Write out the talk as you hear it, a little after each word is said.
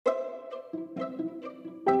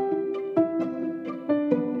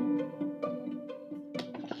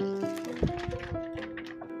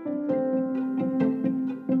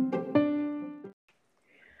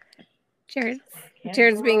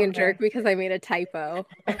Jared's being a jerk because I made a typo.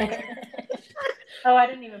 Oh, I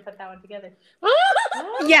didn't even put that one together.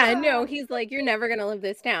 Yeah, no, he's like, you're never going to live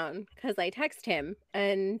this down, because I text him,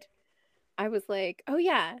 and I was like, oh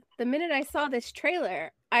yeah, the minute I saw this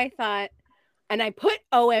trailer, I thought, and I put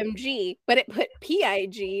OMG, but it put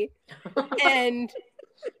PIG, and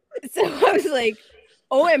so I was like,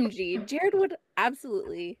 OMG, Jared would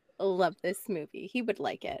absolutely love this movie. He would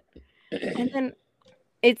like it. And then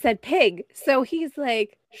it said pig, so he's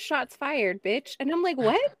like, shots fired, bitch. And I'm like,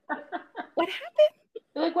 what? What happened?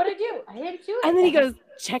 You're like, what'd I do? I didn't do it. And then he goes,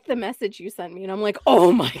 check the message you sent me. And I'm like,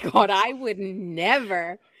 oh my God, I would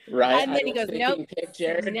never. Right. And then he goes, nope,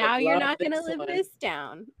 Jared, now you're not going to live this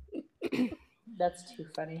down. That's too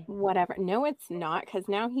funny. Whatever. No, it's not, because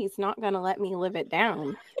now he's not going to let me live it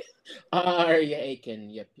down. Are you aching?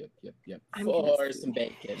 Yep. For some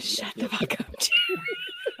bacon. Shut the fuck up,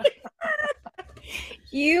 Jared.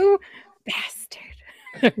 You bastard.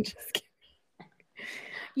 I'm just kidding.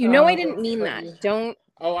 You know I didn't mean that. Don't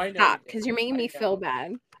stop, because you're making me feel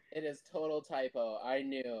bad. It is total typo. I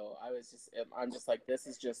knew. I'm just like, this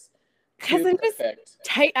is just because I'm perfect.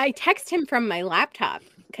 I text him from my laptop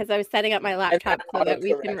because I was setting up my laptop so that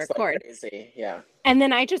we can record. Like yeah. And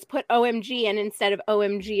then I just put OMG, and instead of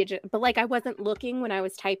OMG, but like I wasn't looking when I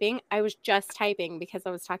was typing. I was just typing because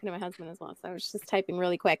I was talking to my husband as well. So I was just typing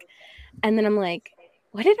really quick. And then I'm like,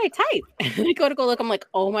 what did I type? And I go look. I'm like,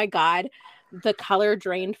 oh my God, the color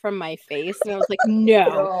drained from my face. And I was like,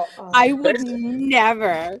 no, I would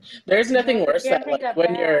never. There's nothing worse than like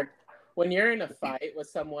when you're in a fight with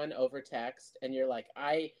someone over text and you're like,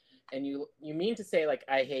 you mean to say like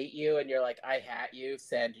I hate you, and you're like I hat you,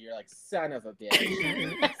 send, you're like son of a bitch.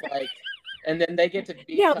 It's like, and then they get to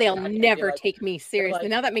be they'll never take me seriously. Like,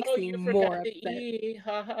 now that makes me more upset.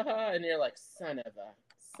 Ha ha ha, and you're like son of a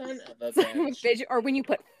bitch. Or when you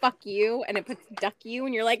put fuck you and it puts duck you,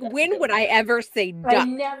 and you're like, when would I ever say duck? I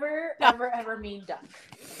never ever mean duck.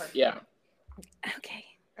 Ever. Yeah. Okay.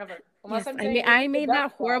 Ever. Yes, I made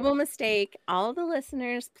that horrible mistake. All the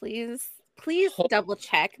listeners, please double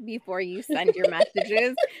check before you send your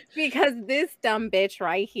messages, because this dumb bitch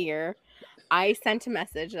right here, I sent a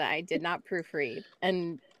message that I did not proofread,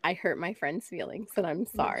 and I hurt my friend's feelings, and I'm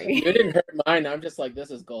sorry. You didn't hurt mine. I'm just like, this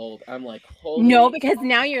is gold. I'm like, holy. No, because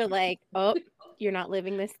now you're like, oh, you're not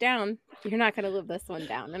living this down. You're not going to live this one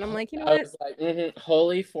down. And I'm like, you know what? I was like,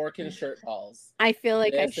 holy fork and shirt balls. I feel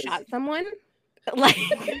like I shot someone. Like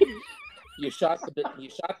you shot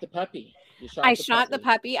the puppy. I shot the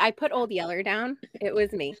puppy. I put Old Yeller down. It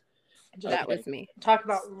was me. That was me. Talk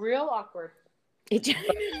about real awkward.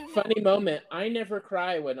 Funny moment. I never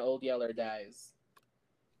cry when Old Yeller dies.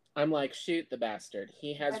 I'm like, shoot the bastard.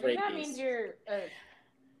 He has rabies. That means you're a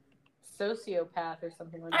sociopath or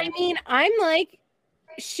something like that. I mean, I'm like,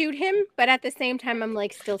 shoot him, but at the same time, I'm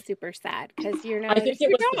like still super sad because you're not. I think it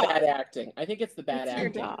was the bad acting. I think it's the bad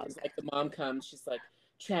acting. Dog. Like the mom comes, she's like,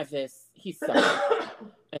 Travis, he sucks.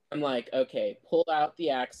 And I'm like, okay, pull out the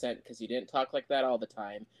accent because you didn't talk like that all the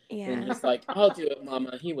time. Yeah. And he's like, I'll do it,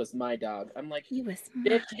 Mama. He was my dog. I'm like, he was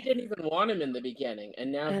bitch, you didn't even want him in the beginning,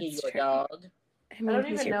 and now he's your dog. I don't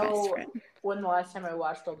even know when the last time I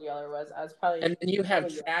watched Old Yeller was. I was probably. And then you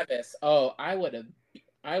have Travis. Oh, I would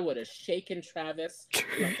have shaken Travis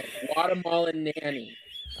like a Guatemalan nanny.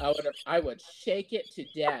 I would shake it to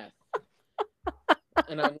death.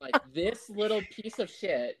 And I'm like, this little piece of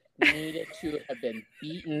shit needed to have been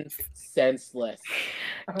beaten senseless.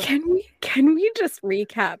 Can we just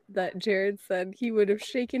recap that Jared said he would have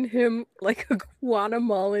shaken him like a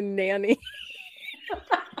Guatemalan nanny?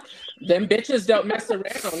 Them bitches don't mess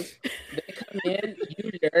around. They come in,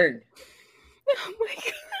 you learn. Oh my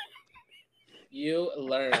God. You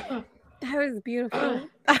learn. That was beautiful.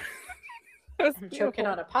 I'm choking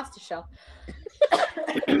on a pasta shell.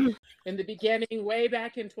 In the beginning, way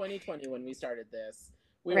back in 2020 when we started this,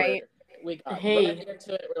 we got right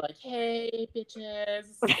into it. We're like, hey, bitches.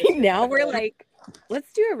 Now we're like,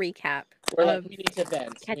 let's do a recap. We're like, we need to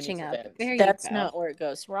vent. Catching up. That's not where it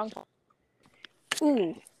goes. Wrong.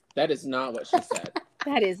 Ooh. That is not what she said.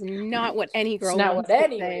 That is not what any girl wants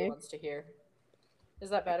to hear. Is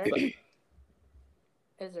that better?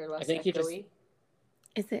 Is there less echoey?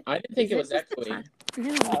 Is it? I didn't think it was echoey.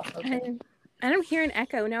 No. Okay. I don't hear an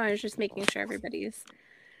echo. No, I was just making sure everybody's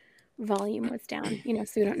volume was down,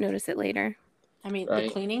 so we don't notice it later. I mean, the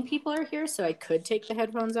cleaning people are here, so I could take the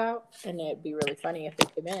headphones out, and it'd be really funny if they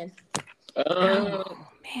came in. Oh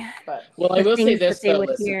man. But Well, I The will say things this that they though, would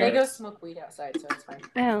listeners. hear. they go smoke weed outside, so it's fine.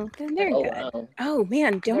 Oh, then they're Oh good. wow, Oh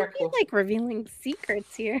man, don't They're be cool. like revealing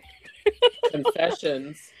secrets here.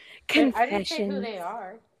 confessions. I didn't say who Confession. they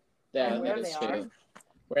are. That, And where that is they true. are.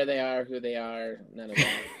 Where they are, who they are, none of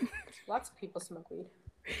that. Lots of people smoke weed.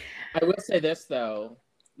 I will say this though,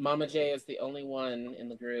 Mama J is the only one in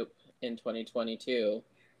the group in 2022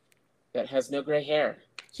 that has no gray hair.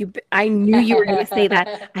 I knew you were gonna say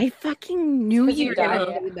that. I fucking knew 'Cause you you were gonna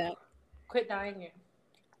dyed say it. that. Quit dyeing it.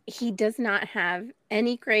 He does not have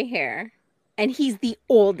any gray hair, and he's the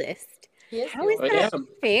oldest. He is How the is I that am.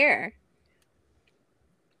 fair?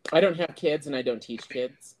 I don't have kids and I don't teach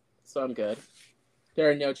kids, so I'm good. There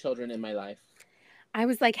are no children in my life. I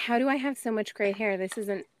was like, how do I have so much gray hair? This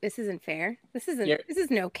isn't fair. This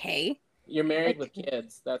isn't okay. You're married Like, with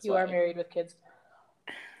kids. That's You why. are married with kids.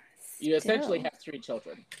 You essentially Still, have 3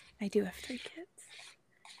 children. I do have 3 kids.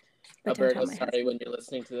 But don't tell Alberto, my sorry husband. when you're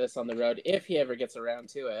listening to this on the road, if he ever gets around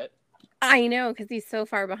to it. I know, because he's so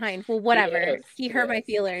far behind. Well, whatever. He He hurt my is.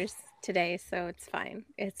 feelers today, so it's fine.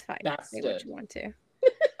 It's fine. That's Say what good. you want to.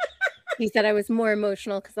 He said I was more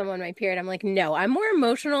emotional because I'm on my period. I'm like, no, I'm more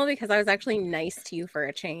emotional because I was actually nice to you for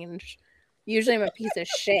a change. Usually I'm a piece of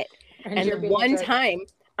shit. And you're the being a one jerk. time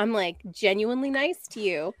I'm like genuinely nice to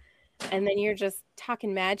you, and then you're just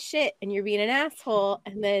talking mad shit and you're being an asshole.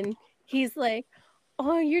 And then he's like,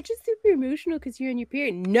 oh, you're just super emotional because you're on your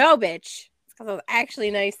period. No, bitch. It's because I was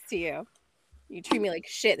actually nice to you. You treat me like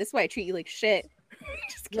shit. This is why I treat you like shit.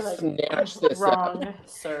 Just You're like, Snatch this wrong, up.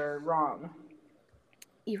 sir, wrong.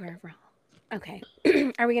 You are wrong. Okay.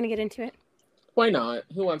 Are we going to get into it? Why not?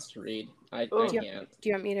 Who wants to read? I Ooh. can't. Do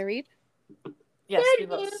you want me to read? Yes, we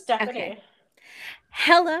love Stephanie. Okay.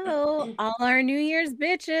 Hello, all our New Year's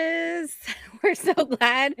bitches. We're so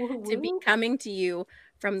glad to be coming to you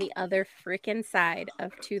from the other freaking side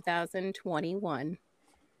of 2021.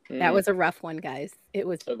 That was a rough one, guys. It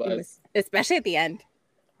was especially at the end.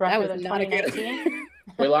 Rougher That than was not a good 2019.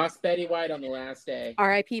 We lost Betty White on the last day.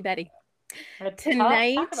 R.I.P. Betty.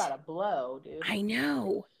 Tonight, talk about a blow, dude. I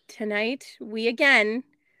know. Tonight, we again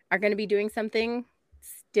are going to be doing something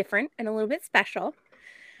different and a little bit special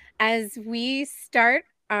as we start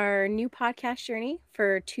our new podcast journey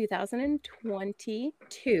for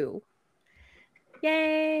 2022.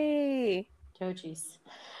 Yay! Oh, jeez.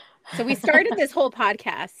 So we started this whole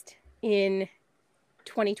podcast in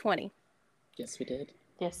 2020. Yes, we did.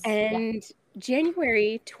 Yes. And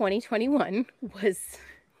January 2021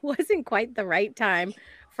 wasn't quite the right time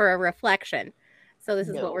for a reflection. So this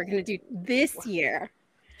is what we're going to do this year.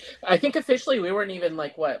 I think officially we weren't even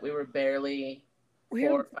like what? We were barely 4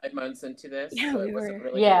 or 5 months into this. Yeah, so we it wasn't were.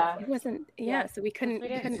 really Yeah, it wasn't. Yeah, so we couldn't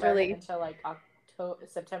start really until like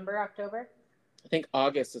September, October. I think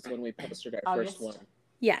August is when we posted our August. first one.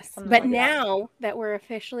 Yes, Something but like that. now that we're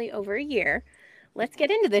officially over a year, let's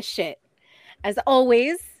get into this shit. As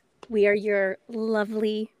always, we are your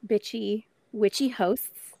lovely, bitchy, witchy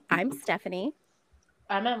hosts. I'm Stephanie.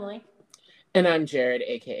 I'm Emily. And I'm Jared,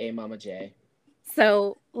 aka Mama J.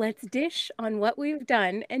 So let's dish on what we've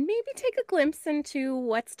done and maybe take a glimpse into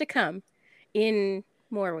what's to come in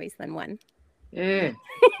more ways than one.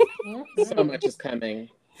 So much is coming.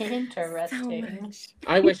 Interesting. So much.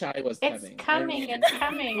 I wish I was coming. It's coming. It's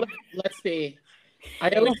coming. Let's be. I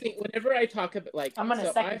always think whenever I talk about like I'm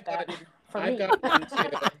gonna second that.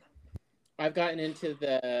 I've gotten into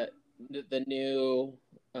the new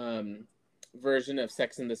version of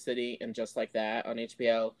Sex and the City and Just Like That on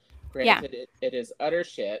HBO. Granted, it is utter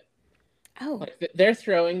shit. Oh, Like they're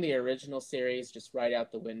throwing the original series just right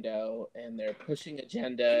out the window, and they're pushing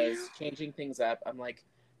agendas, changing things up. I'm like,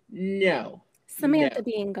 no. Samantha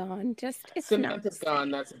being gone, it's Samantha's gone.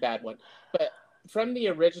 That's a bad one. But from the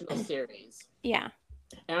original series,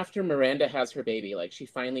 after Miranda has her baby, like she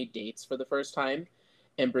finally dates for the first time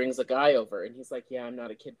and brings a guy over, and he's like, yeah, I'm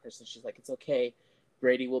not a kid person. She's like, it's okay,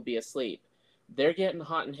 Brady will be asleep. They're getting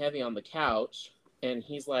hot and heavy on the couch, and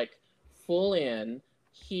he's like full in,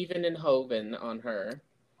 heaving and hoving on her.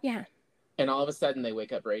 Yeah. And all of a sudden they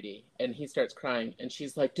wake up Brady, and he starts crying, and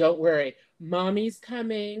she's like, don't worry, mommy's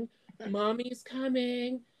coming,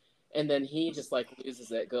 and then he just like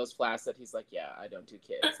loses it, goes flaccid. He's like, yeah, I don't do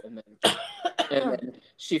kids. And then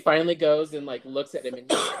she finally goes and like looks at him,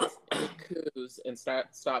 and he coos and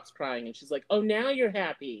stops crying, and she's like, oh, now you're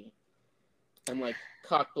happy. I'm like,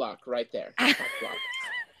 cock block right there. Cock block.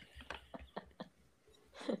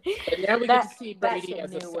 But now we get to see Brady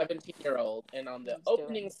as a 17-year-old, and on the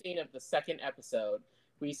opening scene of the second episode,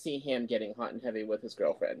 we see him getting hot and heavy with his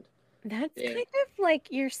girlfriend. That's kind of like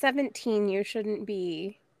you're 17, you shouldn't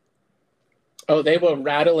be. Oh, they were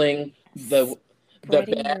rattling the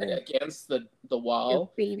spreading bed your against the your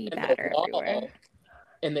wall, baby and the batter everywhere. wall,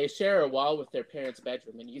 and they share a wall with their parents'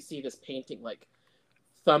 bedroom, and you see this painting like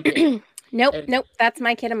thumping. Nope, And- nope. That's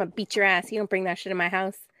my kid. I'm gonna beat your ass. You don't bring that shit in my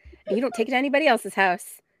house, and you don't take it to anybody else's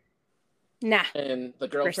house. Nah. And the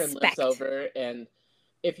girlfriend Respect. lives over, and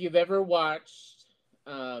if you've ever watched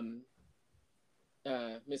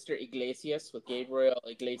Mr. Iglesias with Gabriel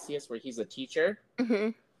Iglesias, where he's a teacher, hmm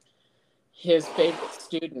his favorite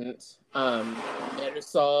student,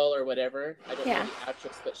 Marisol or whatever, I don't Yeah. know the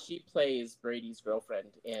actress, but she plays Brady's girlfriend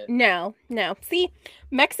in. No, no. See,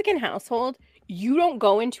 Mexican household, you don't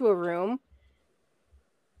go into a room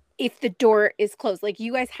if the door is closed. Like,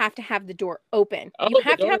 you guys have to have the door open. Oh, You the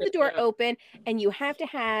have to door have the is- door yeah. open, and you have to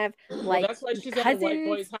have Well, like that's why she's at her white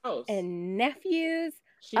boy's cousins house. and nephews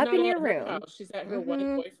She's up not in at your her room. house. She's at her white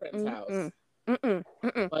Mhm, boyfriend's house. Mm-mm, mm-mm,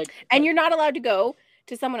 mm-mm. Like, And you're not allowed to go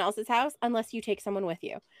to someone else's house unless you take someone with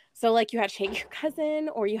you. So, like, you had to take your cousin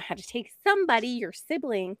or you had to take somebody, your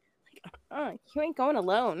sibling. Like, you ain't going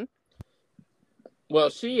alone. well,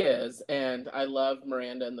 she is, and I love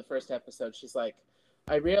Miranda in the first episode. She's like,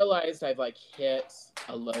 I realized I've like hit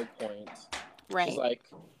a low point. Right.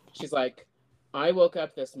 She's like, I woke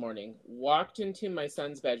up this morning, walked into my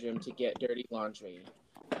son's bedroom to get dirty laundry,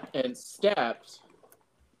 and stepped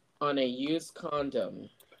on a used condom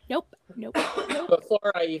Nope.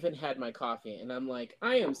 before I even had my coffee. And I'm like,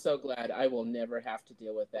 I am so glad I will never have to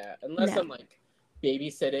deal with that. Unless No. I'm like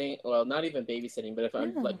babysitting, well, not even babysitting, but if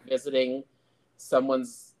I'm No. like visiting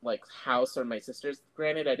someone's like house or my sister's,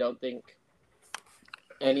 granted, I don't think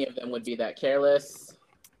any of them would be that careless.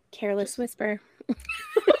 Careless whisper.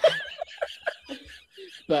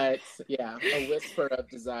 But yeah, a whisper of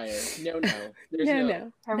desire. No. There's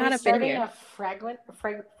No. Are Not we up in starting here. a fragrance?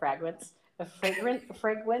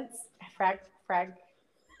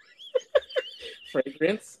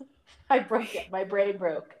 Fragrance. I broke it. My brain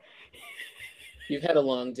broke. You've had a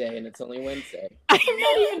long day and it's only Wednesday. I'm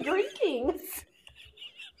not even drinking.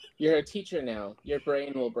 You're a teacher now. Your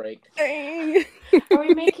brain will break. Are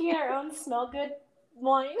we making our own smell good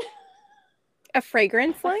line? A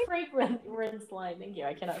fragrance line? A fragrance line. Thank you.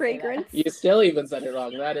 I cannot Fragrance? You still even said it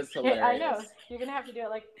wrong. That is say hilarious. that. I know. You're gonna have to do it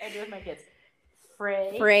like I do with my kids.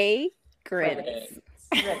 Fragrance. Fragrance.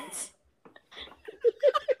 Fragrance.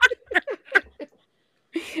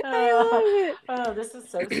 I love it. Oh, this is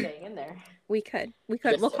so staying in there. We could.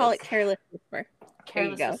 This We'll call is- it careless whisper. There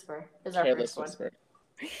you Careless go. Whisper is our Careless first one. whisper.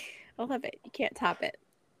 I love it. You can't top it.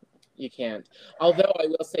 You can't. Although I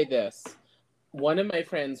will say this. One of my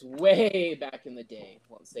friends way back in the day,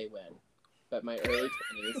 won't say when, but my early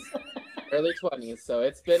 20s, so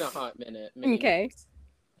it's been a hot minute. many Okay. months.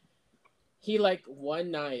 He like one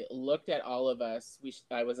night looked at all of us.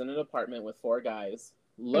 I was in an apartment with 4 guys.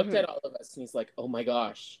 Looked Mhm. at all of us and he's like, "Oh my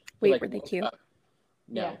gosh." He, Wait, like, were they woke cute? up.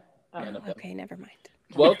 No, Yeah. none of them. Okay, never mind.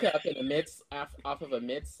 Woke up in off of a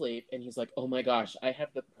mid sleep, and he's like, "Oh my gosh, I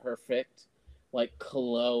have the perfect like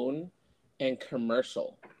cologne and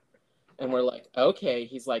commercial." And we're like, "Okay."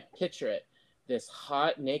 He's like, "Picture it: this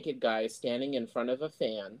hot naked guy standing in front of a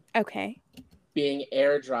fan, Okay. being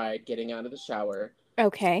air dried, getting out of the shower,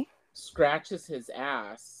 Okay. scratches his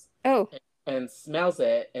ass Oh, and smells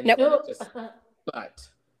it, and Nope. then it just butt,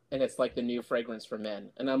 and it's like the new fragrance for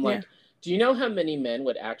men." And I'm like, Yeah. "Do you know how many men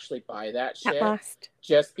would actually buy that shit that lost.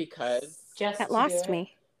 just because?" Just That to lost do it.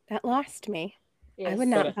 me. That lost me. I Yes. would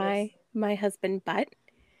not But- buy my husband butt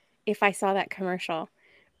if I saw that commercial,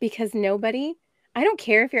 because nobody. I don't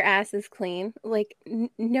care if your ass is clean. Like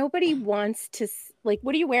nobody wants to. Like,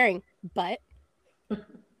 what are you wearing? Butt.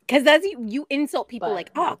 Because that's you insult people. Butt.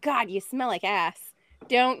 Like, oh God, you smell like ass.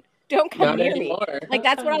 Don't come Not near me. anymore. Like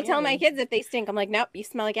that's Don't what come I'll tell near my me. kids if they stink. I'm like, nope, you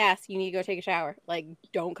smell like ass. You need to go take a shower. Like,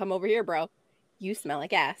 don't come over here, bro. You smell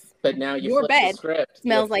like ass. But now you Your flip bed the script. You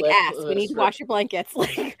Smells like flip ass. the We need to script. wash your blankets.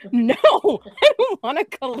 Like, no, I don't want a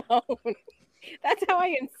cologne. That's how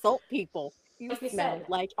I insult people. You Like we smell said,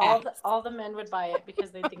 like all ass. the men would buy it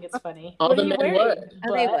because they think it's funny. All What the are you men wearing? would.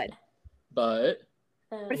 Oh, they Butt? would. But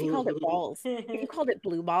What if you called it balls? If you called it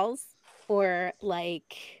blue balls or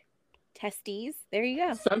like testes, there you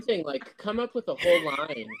go. something like come up with a whole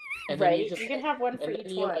line, and then right? you just You can have one for and then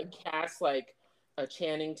each you one. like cast like a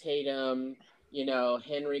Channing Tatum,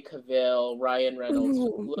 Henry Cavill, Ryan Reynolds,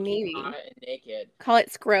 Ooh, looking maybe. hot and naked. Call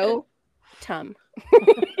it scro tum.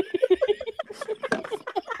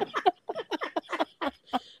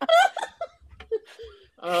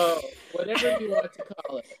 Oh, whatever you want to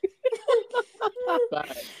call it.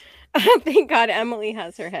 But Thank God Emily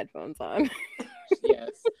has her headphones on. Yes.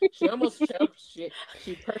 She almost choked.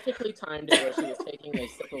 She perfectly timed it where she was taking a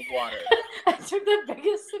sip of water. I took the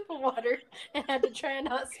biggest sip of water and had to try and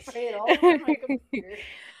not spray it all over my computer.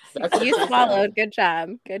 That's what You she said. swallowed. Good job.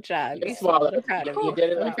 Good job. You You swallowed. I'm swallowed. proud of You you. did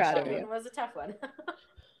it I'm like proud a of It you. champ. was a tough one.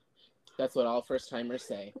 That's what all first timers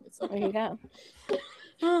say. It's There okay. you go.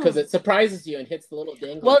 Because it surprises you and hits the little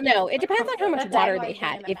dangle. Well, no, it depends on how much That water dang they light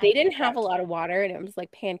had. thing in If the they back didn't of have a the lot of water and it was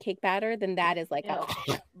like pancake batter, then that is like, a,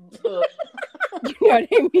 Ew. you know what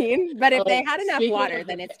I mean? But if they Oh, had enough speaking water, of-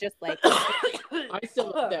 then it's just like, I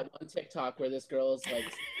still love that one TikTok where this girl is like,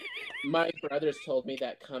 my brothers told me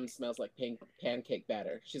that cum smells like pancake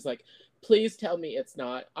batter. She's like, please tell me it's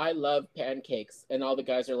not. I love pancakes. And all the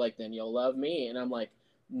guys are like, then you'll love me. And I'm like,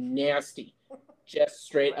 nasty. Just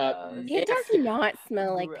straight up Gross. it does nasty. not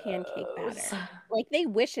smell like pancake Gross. batter. Like they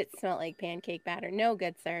wish it smelled like pancake batter. No,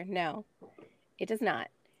 good sir. No, it does not.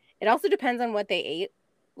 It also depends on what they ate,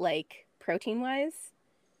 like protein wise.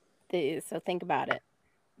 So think about it.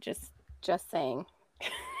 Just saying.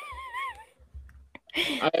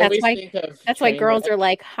 I That's always why- think of That's why train girls wreck, are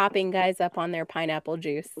like hopping guys up on their pineapple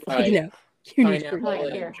juice. Right. You know, you need Pineapple free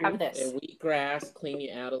and- Here, have this. and wheatgrass, clean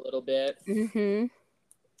you out a little bit. Mm-hmm.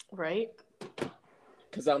 Right?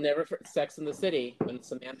 Because I'll never Sex in the City when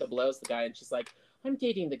Samantha blows the guy and she's like, I'm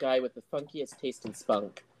dating the guy with the funkiest taste in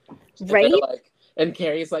spunk. And they're Right? like, and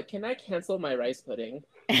Carrie's like, can I cancel my rice pudding?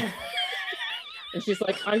 And she's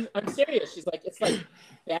like, I'm serious. She's like, it's like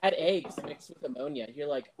bad eggs mixed with ammonia. You're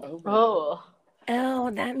like, oh my Oh. Oh,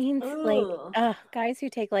 that means like Ugh. guys who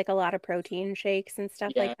take like a lot of protein shakes and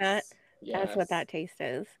stuff like that. That's what yes. that taste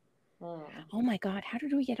is. Mm. Oh my God, how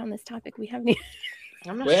did we get on this topic? We haven't.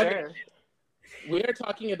 I'm not We haven't- sure. We are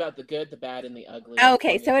talking about the good, the bad, and the ugly.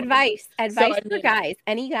 Okay, so 2021. advice I for mean- guys.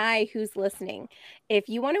 Any guy who's listening, if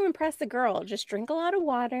you want to impress a girl, just drink a lot of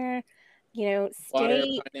water. You know, Water,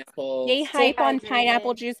 stay pineapple. hype on hydrated.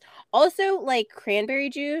 pineapple juice. Also, like cranberry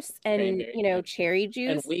juice and Cranberry, you know yeah. cherry And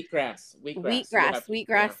juice. wheatgrass.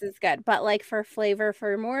 Wheatgrass is good, but like for flavor,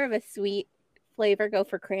 for more of a sweet flavor, go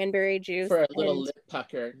for cranberry juice for a little and lip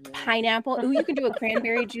pucker. pineapple. Ooh, you can do a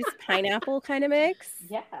cranberry juice pineapple kind of mix.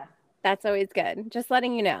 Yeah. That's always good. Just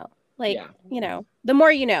letting you know. Like, Yeah. you know, the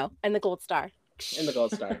more you know, and the gold star. And the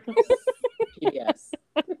gold star. PBS.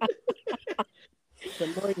 The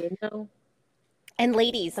more you know. And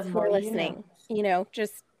ladies The who more are you know. listening, you know,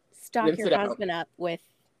 just stock Rinse your it out. husband up with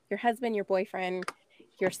your husband, your boyfriend,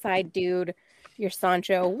 your side dude, your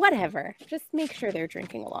Sancho, whatever. Just make sure they're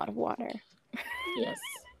drinking a lot of water. Yes.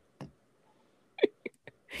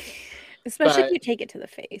 Especially if But- you take it to the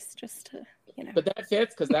face, just to, you know. But that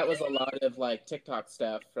fits because that was a lot of like TikTok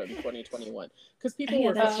stuff from 2021. Because people Yeah,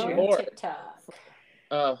 were that's fucking true. bored. TikTok.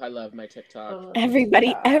 Oh, I love my TikTok. Oh,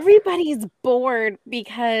 Everybody's TikTok. bored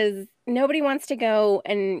because nobody wants to go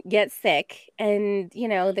and get sick. And, you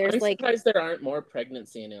know, there's I'm like, surprised there aren't more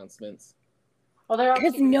pregnancy announcements. Well, they're all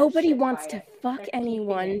because keeping that nobody shit wants quiet. to fuck They're keeping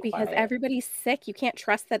anyone it because quiet. everybody's sick. You can't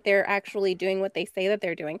trust that they're actually doing what they say that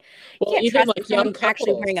they're doing. You Well, can't even trust like that young someone's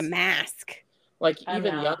actually wearing a couples. mask. Like I'm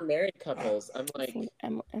even not. young married couples. I'm like, See,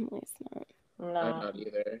 Emily's not. I'm No. not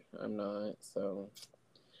either. I'm not. So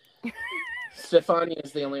Stefania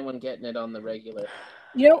is the only one getting it on the regular.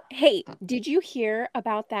 You know, hey, did you hear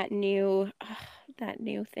about that new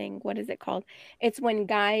thing? What is it called? It's when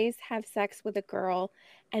guys have sex with a girl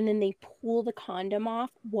and then they pull the condom off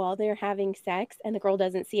while they're having sex and the girl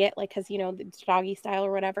doesn't see it, like, because, you know, it's doggy style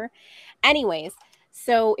or whatever. Anyways,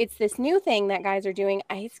 so it's this new thing that guys are doing.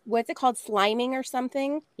 What's it called? Sliming or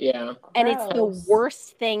something? Yeah. And it's the Gross.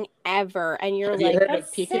 worst thing ever. And you're Have you like, heard That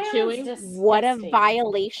of Pikachuing? sounds what a disgusting.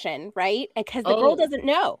 violation, right? Because the girl Oh. doesn't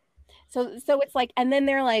know. So it's like, and then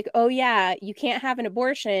they're like, oh yeah, you can't have an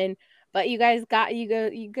abortion, but you guys got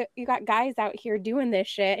guys out here doing this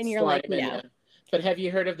shit, and you're like, Slime no, and, But have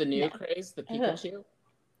you heard of the new No. craze, the Ugh. Pikachu?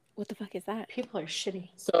 what the fuck is that? People are shitty.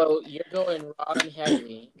 So you're going raw and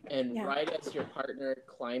heavy, and Yeah. right as your partner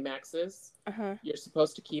climaxes, Uh-huh. you're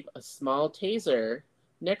supposed to keep a small taser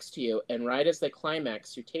next to you, and right as they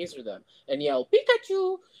climax, you taser them and yell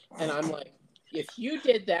Pikachu. And I'm like, if you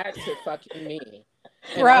did that to fucking me,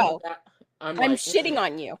 and Bro, I'm I'm like, shitting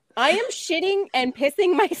on you. I am shitting and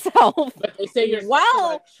pissing myself. But they say you're Wow.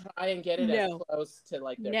 supposed to like, try and get it No. as close to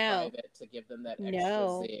like their No. private to give them that extra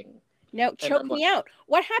No. zing. No, choke I'm me like- out.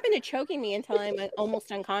 What happened to choking me until I'm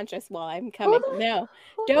almost unconscious while I'm coming? Who the- No,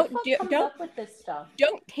 Who Don't the fuck do- comes don't- up with this stuff?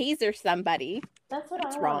 don't taser somebody. That's what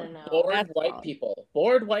That's I wrong. want to know. Bored That's white wrong. people.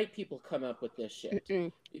 Bored white people come up with this shit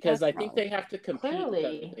Mm-mm. because That's I think wrong. they have to compete with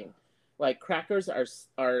Clearly. everything. Like crackers are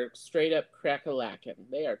straight up crack-a-lackin'.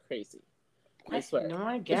 They are crazy. I swear. No,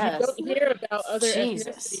 I If guess. you don't hear about other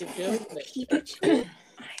Jesus. ethnicities doing this shit, Pikachu?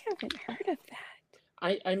 I haven't heard of that.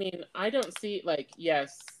 I mean, I don't see, like,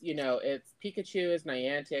 yes, you know, it's Pikachu is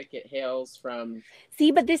Niantic, it hails from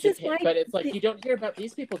See, but this is Japan, why. but it's like you don't hear about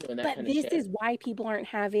these people doing that But kind of this shit. is why people aren't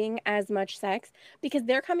having as much sex, because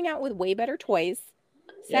they're coming out with way better toys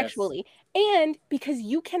sexually, and because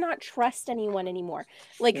you cannot trust anyone anymore.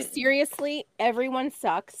 Like, seriously, everyone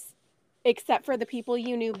sucks except for the people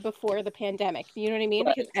you knew before the pandemic. You know what I mean?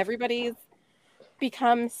 Right. Because everybody's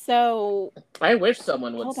become so I wish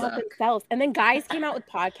someone would all about suck. themselves. And then guys came out with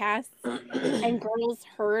podcasts and girls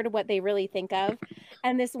heard what they really think of.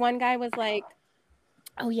 And this one guy was like,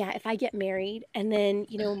 oh yeah, if I get married and then,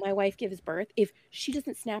 you know, my wife gives birth, if she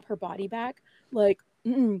doesn't snap her body back, like,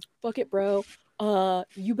 fuck it, bro.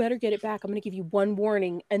 You better get it back. I'm gonna give you one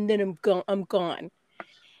warning and then I'm gone.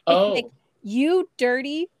 It's like, Oh, you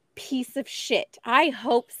dirty piece of shit. I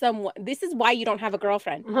hope someone, this is why you don't have a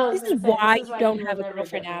girlfriend. This is why you don't have a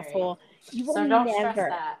girlfriend, asshole. You will So don't stress never.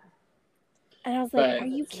 that. And I was like, but are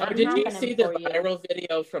you It's not kidding did me? you happening see the for you. viral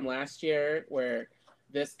video from last year where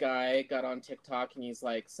this guy got on TikTok and he's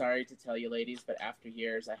like, "Sorry to tell you, ladies, but after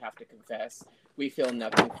years, I have to confess, we feel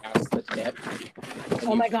nothing past the tip."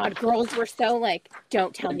 Oh my God, girls were so like,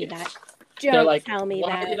 don't tell me that. They're Don't like, tell me "Why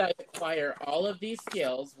that. did I acquire all of these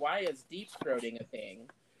skills? Why is deep throating a thing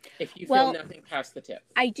if you Well, feel nothing past the tip?"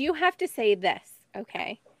 I do have to say this,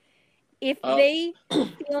 okay? If Oh. they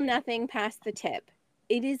feel nothing past the tip,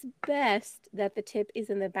 it is best that the tip is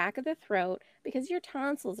in the back of the throat because your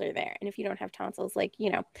tonsils are there. And if you don't have tonsils, like, you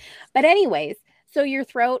know. But anyways, so your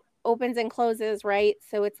throat opens and closes, right?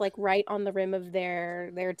 So it's like right on the rim of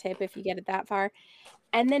their tip if you get it that far.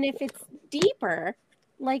 And then if it's deeper,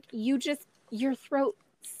 like your throat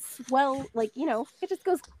swell, like, you know, it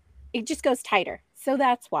just goes tighter. So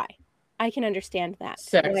that's why. I can understand that.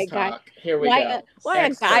 Sex talk. Here we Why go. a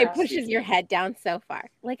guy Expert pushes your speaking. head down so far.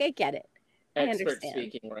 Like, I get it. I Expert understand.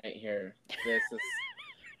 speaking right here. This is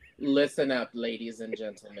listen up, ladies and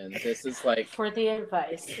gentlemen. This is like For the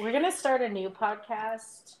advice. We're gonna start a new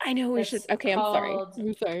podcast. I know we should. Okay, I'm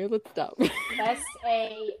sorry. Let's stop. SAS,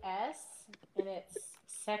 and it's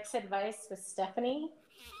Sex Advice with Stephanie.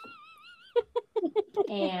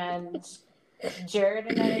 And Jared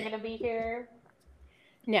and I are gonna be here.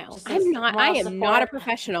 No, Just I'm as not. I moral am not a support.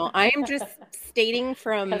 professional. I am just stating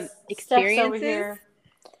from 'Cause Steph's over experiences. here.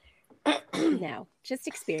 No, just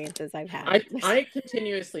experiences I've had. I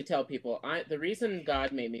continuously tell people the reason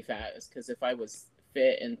God made me fat is because if I was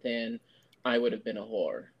fit and thin, I would have been a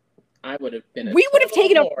whore. I would have been. We would have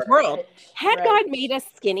taken over the whore. world. Had Right. God made us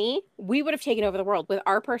skinny, we would have taken over the world with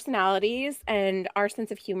our personalities and our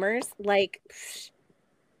sense of humors. Like,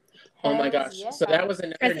 Oh my Hells gosh! yeah. So that was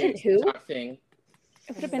another new President who? TikTok thing.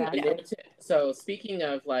 it would have been. Exactly. No. So speaking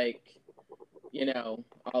of, like, you know,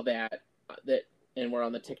 all that, and we're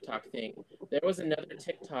on the TikTok thing. There was another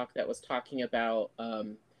TikTok that was talking about,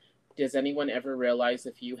 does anyone ever realize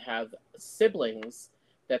if you have siblings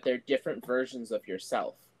that they're different versions of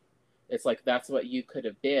yourself? It's like that's what you could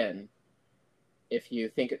have been if you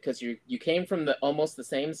think it, because you came from almost the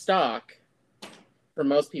same stock for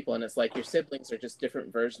most people, and it's like your siblings are just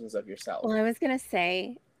different versions of yourself. Well, I was gonna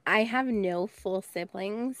say I have no full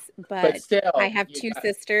siblings, But still, I have two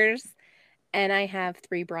sisters and I have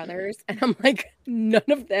 3 brothers, and I'm like, none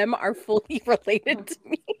of them are fully related to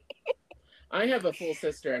me. I have a full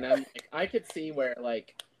sister, and I'm like, I could see where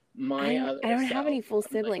like my other. I don't have any full I'm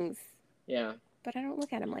like, siblings, yeah, but I don't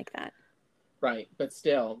look at them like that. right. But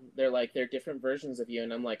still, they're different versions of you,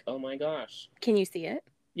 and I'm like, oh my gosh. Can you see it?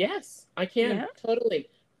 Yes, I can. Yeah?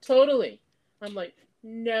 Totally. I'm like,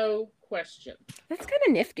 no question. That's kind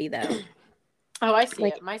of nifty, though. Oh, I see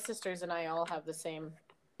Like- it. My sisters and I all have the same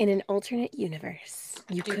In an alternate universe,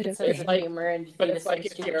 you could have sense been. of humor and But do it's the like same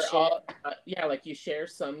if stupid you're shit. all, like you share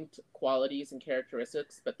some qualities and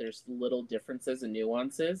characteristics, but there's little differences and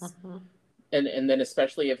nuances, Mhm. and then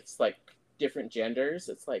especially if it's like different genders,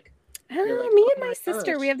 it's like. You're like, Me oh and my my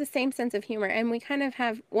sister, we gosh. have the same sense of humor, and we kind of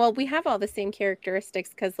have, well, we have all the same characteristics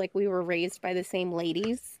because, like, we were raised by the same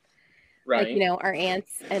ladies. Right. Like, you know, our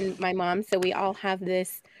aunts and my mom. So we all have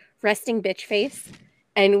this resting bitch face,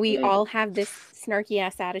 and we Mm. all have this snarky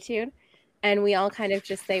ass attitude, and we all kind of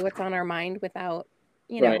just say what's on our mind without,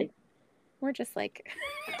 you know, Right. we're just like,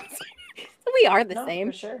 so we are the No, same,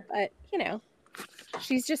 for sure. but, you know,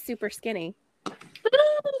 she's just super skinny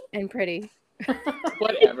and pretty.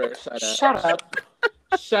 Whatever. Shut up. Shut up.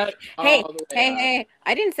 Shut Hey, all the way up. hey,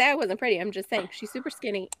 I didn't say I wasn't pretty. I'm just saying she's super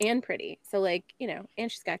skinny and pretty. So, like, you know,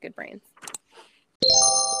 and she's got good brains.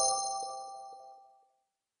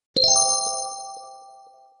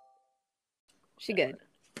 She good.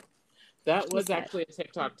 That was What's that? actually a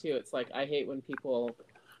TikTok too. It's like I hate when people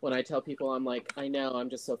when I tell people I'm like, I know, I'm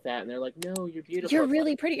just so fat, and they're like, no, you're beautiful. You're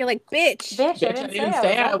really pretty. You're like, bitch. Bitch, I Bitch, didn't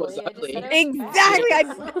say I was ugly. ugly. I just said I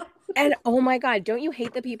was Exactly. fat. And oh my God, don't you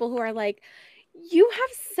hate the people who are like, you have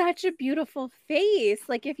such a beautiful face.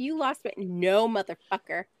 Like if you lost weight, no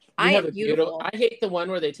motherfucker. I am beautiful. I hate the one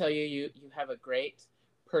where they tell you have a great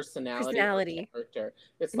personality. Or character.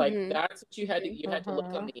 It's like that's what you had to look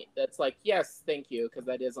on the. That's like, yes, thank you, because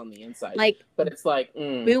that is on the inside. Like, but it's like,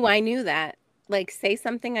 boo, I knew that. Like, say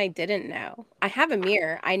something I didn't know. I have a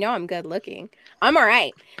mirror. I know I'm good looking. I'm all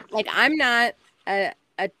right. Like, I'm not a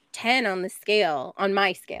 10 on the scale, on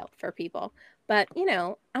my scale for people. But, you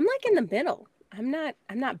know, I'm like in the middle. I'm not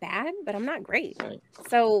bad, but I'm not great. Right.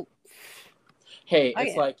 So, hey,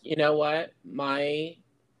 it's like, you know what? My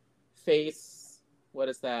face, what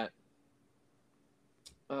is that?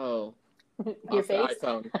 Oh, your face? The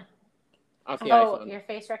iPhone. Off the iPhone. Your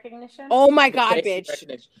face recognition? Oh my God,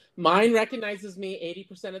 bitch. Mine recognizes me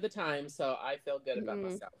 80% of the time, so I feel good about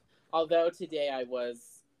myself. Although today I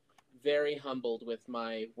was very humbled with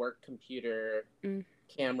my work computer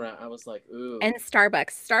camera. I was like, ooh. And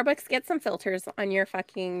Starbucks, get some filters on your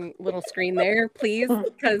fucking little screen there, please,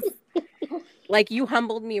 because like you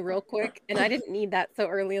humbled me real quick, and I didn't need that so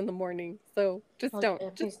early in the morning. So just don't.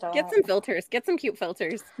 Get some filters. Get some cute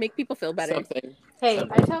filters. Make people feel better. Something. I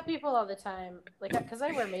tell people all the time, like, because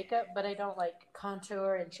I wear makeup, but I don't like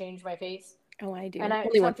contour and change my face. Oh, I do. And I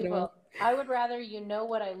tell people, I would rather you know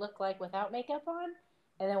what I look like without makeup on,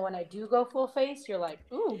 and then when I do go full face, you're like,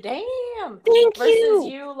 ooh, damn. Thank versus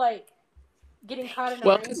you. like getting caught in a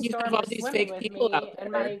rainstorm or swimming with me,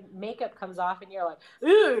 and my makeup comes off, and you're like,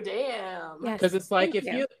 ooh, damn. Because it's like,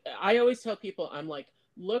 I always tell people, I'm like,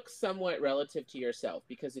 look somewhat relative to yourself,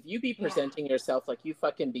 because if you be presenting yourself like you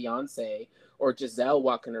fucking Beyonce or Giselle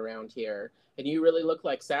walking around here, and you really look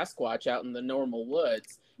like Sasquatch out in the normal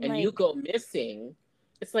woods, and you go missing,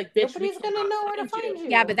 it's like, bitch, nobody's gonna know where to find you.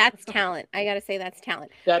 Yeah, but that's talent. I gotta say that's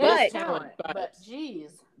talent. That is talent, but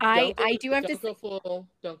geez, I do have to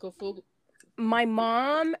don't go full. My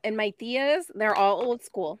mom and my tias, they're all old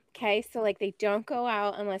school. Okay, so like they don't go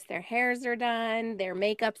out unless their hairs are done, their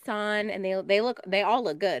makeup's on, and they all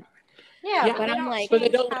look good. Yeah, but I'm like, but they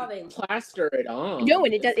don't plaster it on. No,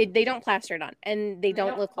 and they don't plaster it on, and they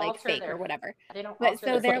don't look like fake or whatever. They don't. But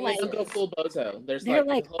so they're like, don't go full bozo. They're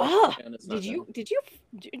like, oh, did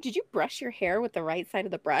you brush your hair with the right side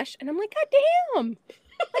of the brush? And I'm like, God damn,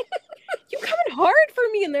 like, you coming hard for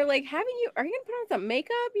me. And they're like, are you gonna put on some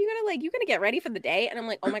makeup? You gonna get ready for the day? And I'm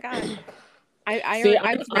like, oh my God. I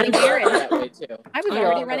was running errands. That way too. I was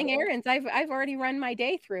already running errands. I've already run my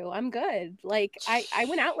day through. I'm good. Like I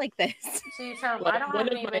went out like this. So you tell them, I don't have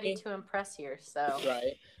anybody to impress here. So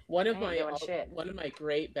right. One of my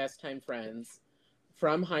great best time friends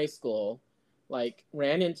from high school, like,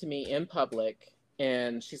 ran into me in public,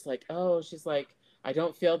 and she's like, I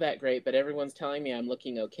don't feel that great, but everyone's telling me I'm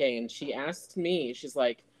looking okay. And she asked me, she's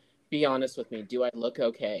like, be honest with me, do I look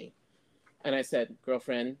okay? And I said,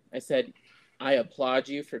 girlfriend, I applaud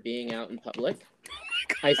you for being out in public.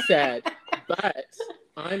 I said, but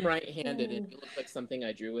I'm right-handed, and you look like something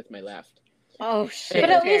I drew with my left. Oh, shit.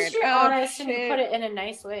 But at least you're honest and you put it in a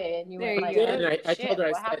nice way. And you were like, and I told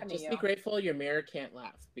her, I said, just be grateful your mirror can't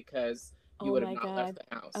laugh, because you would have not left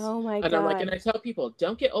the house. Oh my God. God. I'm like, and I tell people,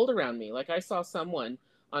 don't get old around me. Like, I saw someone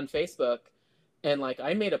on Facebook, and like,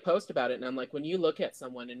 I made a post about it, and I'm like, when you look at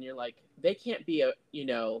someone and you're like, they can't be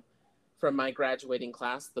from my graduating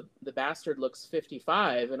class, the bastard looks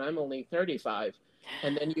 55 and I'm only 35.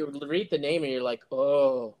 And then you read the name and you're like,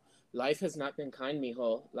 oh, life has not been kind,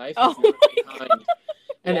 mijo. Life has not been kind.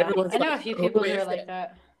 And everyone's like, I know a few people who are like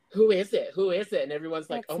that. Who is it? And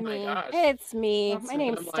everyone's like, oh my gosh. It's me. My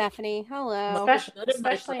name's Stephanie. Hello.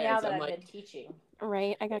 Especially now that I've been teaching.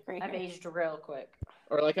 Right. I got great. I've aged real quick.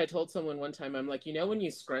 Or like I told someone one time, I'm like, when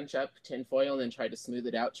you scrunch up tinfoil and then try to smooth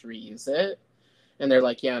it out to reuse it? And they're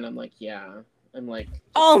like, yeah. And I'm like, yeah. I'm like,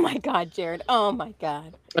 oh my God, Jared. Oh my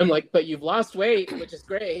God. I'm like, but you've lost weight, which is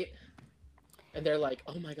great. And they're like,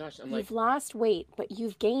 oh my gosh. I'm like, you've lost weight, but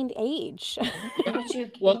you've gained age.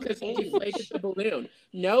 Well, because you deflated the balloon.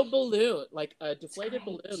 No balloon, like a deflated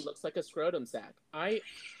balloon looks like a scrotum sac.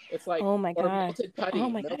 It's like, oh my God. Melted putty.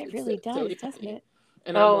 Oh my God, it really does, doesn't it?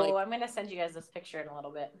 And I'm going to send you guys this picture in a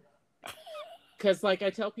little bit. Because, like, I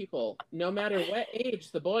tell people, no matter what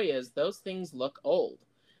age the boy is, those things look old.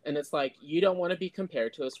 And it's like, you don't want to be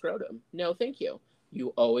compared to a scrotum. No, thank you. You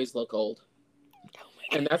always look old.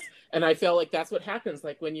 And I feel like that's what happens.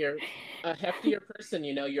 Like, when you're a heftier person,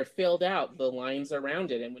 you're filled out, the lines around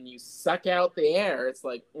it. And when you suck out the air, it's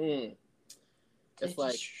like, It's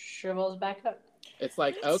like, shrivels back up. It's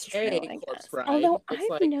like, That's okay, true, I corpse guess. bride. Although It's I've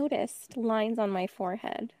like, noticed lines on my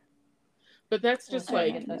forehead. but that's Well, just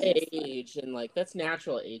sorry, like I noticed that. age and like that's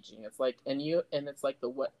natural aging. It's like, and it's like the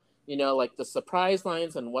what, like the surprise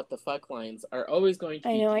lines and what the fuck lines are always going to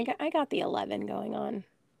I be know, deep. I got the 11 going on.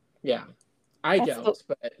 Yeah, I That's don't,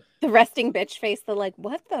 but the resting bitch face. The like,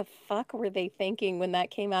 what the fuck were they thinking when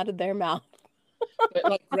that came out of their mouth?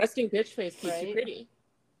 like resting bitch face keeps you Right. pretty.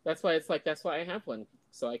 That's why it's like that's why I have one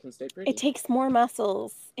so I can stay It pretty. takes more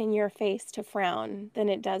muscles in your face to frown than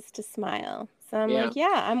it does to smile. So I'm Yeah. like,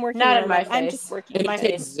 yeah, I'm working Not in on my like, I'm just face. working And My it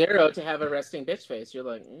takes face. 0 to have a resting bitch face. You're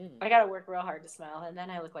like, I gotta work real hard to smile, and then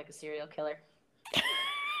I look like a serial killer.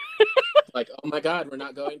 like, oh my God, we're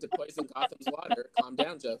not going to poison Gotham's water. Calm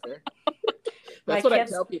down, Joker. My That's what I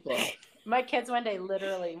kids- tell people. My kids one day,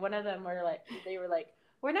 literally, one of them they were like,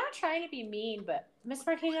 we're not trying to be mean, but Miss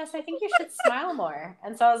Martinez, I think you should smile more.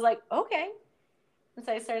 And so I was like, okay. And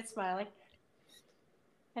so I started smiling.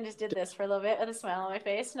 And just did this for a little bit with a smile on my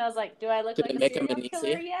face. And I was like, do I look Did like it a make him serial uneasy?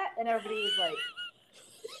 killer yet? And everybody was like,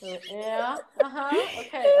 yeah,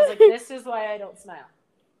 okay. I was like, this is why I don't smile.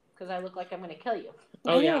 Because I look like I'm going to kill you.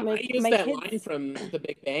 Oh I know, yeah, my- I use my that kids- line from The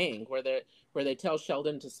Big Bang where they tell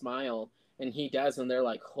Sheldon to smile and he does, and they're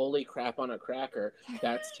like, "Holy crap on a cracker!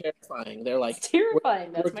 That's terrifying." They're like, It's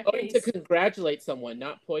terrifying. That's "We're my going face. to congratulate someone,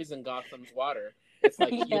 not poison Gotham's water." It's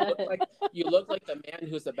like Yeah. you look like the man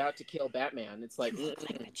who's about to kill Batman. It's like, you look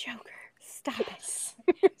like mm-mm. the Joker. Stop it.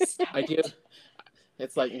 Yes. Stop I do. it.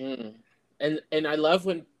 It's like, and I love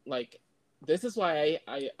when like this is why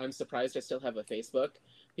I'm surprised I still have a Facebook,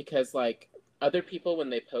 because like other people when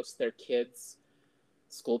they post their kids'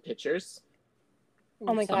 school pictures,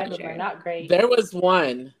 Oh my Some of God, them are Jerry. not great. there was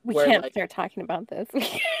one We where can't like start talking about this.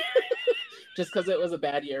 just because it was a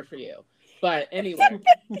bad year for you, but anyway,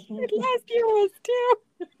 Last year was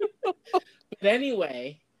too. but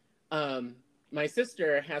anyway, my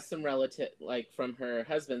sister has some relative like from her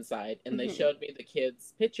husband's side, and they Mhm. showed me the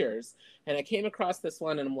kids' pictures, and I came across this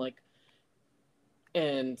one, and I'm like,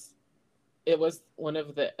 and it was one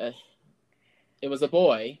of the, it was a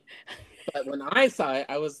boy, but when I saw it,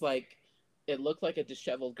 I was like, it looked like a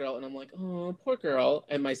disheveled girl, and I'm like, oh, poor girl,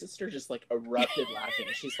 and my sister just like erupted laughing.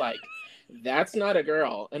 She's like, that's not a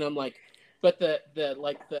girl, and I'm like, but the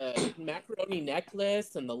like the macaroni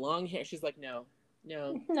necklace and the long hair. She's like, no,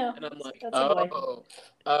 No, and I'm like, that's a boy.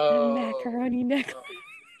 oh, Macaroni necklace.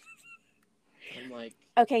 I'm like,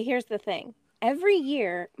 Okay, here's the thing. Every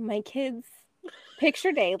year, my kids'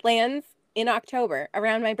 picture day lands in October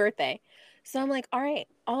around my birthday. So I'm like, all right,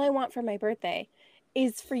 all I want for my birthday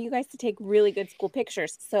is for you guys to take really good school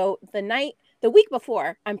pictures. So the week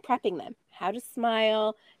before, I'm prepping them how to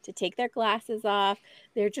smile, to take their glasses off.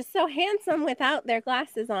 They're just so handsome without their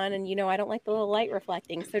glasses on. And, I don't like the little light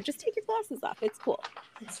reflecting. So just take your glasses off. It's cool.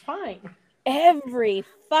 It's fine. Every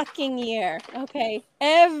fucking year, okay?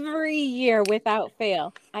 Every year without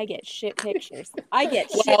fail, I get shit pictures. I get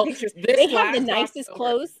shit well, pictures. this They have the last nicest October-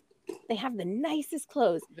 clothes. They have the nicest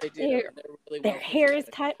clothes. They do. They're- They're really Their well put hair is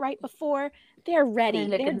together. cut right before. They're ready.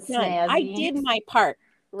 They're They're looking done. I snazzy. did my part,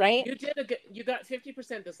 right? You got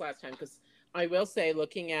 50% this last time, because I will say,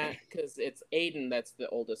 looking at, because it's Aiden that's the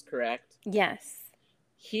oldest, correct? Yes.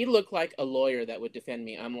 He looked like a lawyer that would defend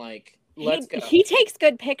me. I'm like, let's go. He takes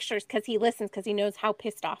good pictures because he listens, because he knows how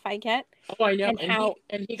pissed off I get. Oh, I know. and how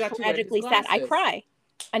he got to wear his Tragically sad. I glasses. cry.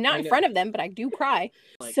 And not I in know. front of them, but I do cry.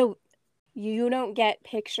 Like- So you don't get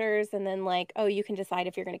pictures and then like, oh, you can decide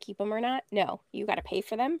if you're going to keep them or not. No, you got to pay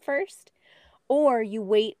for them first. Or you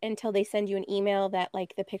wait until they send you an email that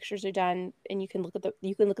like the pictures are done and you can look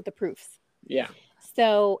at the proofs. Yeah.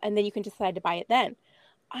 So, and then you can decide to buy it then.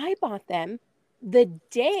 I bought them the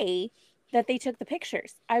day that they took the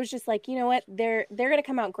pictures. I was just like, you know what? They're going to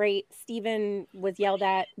come out great. Steven was yelled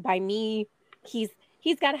at by me. He's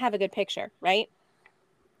got to have a good picture, right?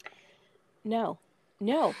 No,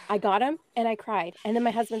 I got him and I cried. And then my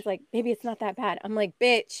husband's like, maybe it's not that bad. I'm like,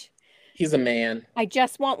 bitch, He's a man. I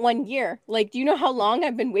just want 1 year. Like, do you know how long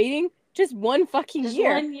I've been waiting? Just one fucking Just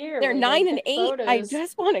year. 1 year. They're where 9 they and get 8. I photos.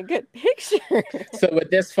 just want a good picture. So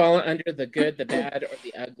would this fall under the good, the bad, or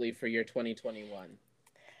the ugly for your 2021?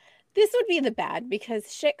 This would be the bad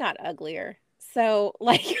because shit got uglier. So,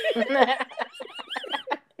 like,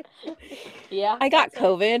 Yeah. I got that's it.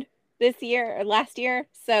 COVID this year or last year.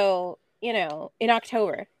 So, in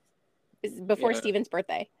October, is before Yeah. Steven's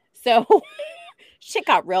birthday. So, shit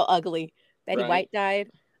got real ugly. Betty Right. White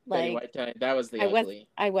died. Betty Like, White died. That was the I ugly.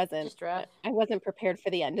 wasn't Just rough. prepared for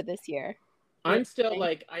the end of this year. I'm still Okay.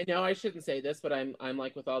 like, I know I shouldn't say this, but I'm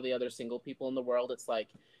like with all the other single people in the world. It's like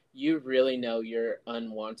you really know you're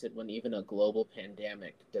unwanted when even a global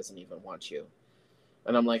pandemic doesn't even want you.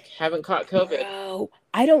 And I'm like, haven't caught COVID. Bro,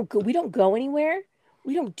 I don't go. We don't go anywhere.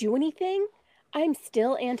 We don't do anything. I'm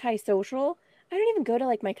still antisocial. I don't even go to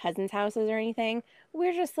like my cousin's houses or anything.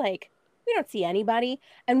 We're just like, we don't see anybody,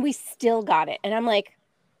 and we still got it. And I'm like,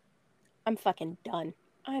 I'm fucking done.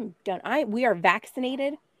 I'm done. We are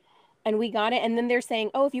vaccinated, and we got it. And then they're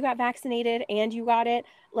saying, oh, if you got vaccinated and you got it,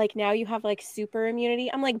 like now you have like super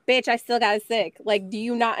immunity. I'm like, bitch, I still got sick. Like, do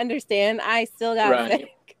you not understand? I still got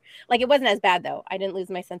sick. Like, it wasn't as bad though. I didn't lose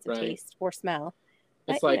my sense of taste or smell.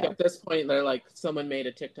 It's but, like at this point, they're like, someone made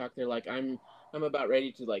a TikTok. They're like, I'm about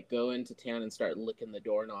ready to like go into town and start licking the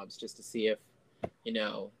doorknobs just to see if, you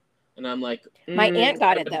know. And I'm like, my aunt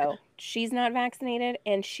got it though. She's not vaccinated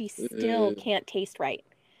and she still can't taste right.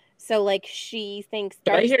 So like she thinks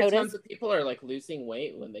dark soda. I hear tons of people are like losing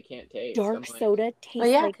weight when they can't taste. Dark soda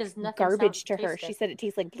tastes like garbage to her. She said it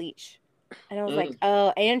tastes like bleach. And I was like,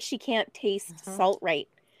 oh, and she can't taste salt right.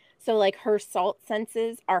 So like her salt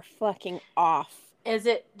senses are fucking off. Does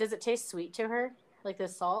it taste sweet to her? Like the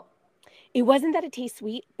salt? It wasn't that it tastes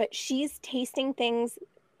sweet, but she's tasting things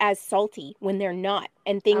as salty when they're not,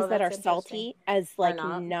 and things that are salty as like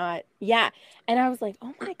not. Yeah. And I was like,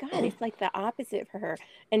 oh my God, it's like the opposite for her.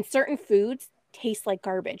 And certain foods taste like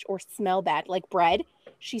garbage or smell bad. Like bread,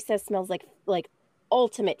 she says smells like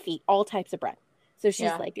ultimate feet, all types of bread. So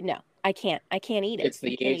she's like, no, I can't eat it. It's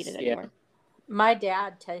the can't eat it anymore. My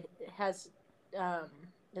dad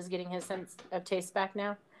is getting his sense of taste back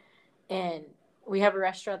now. And we have a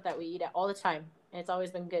restaurant that we eat at all the time. And it's always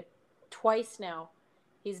been good. Twice now,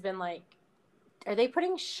 he's been like, are they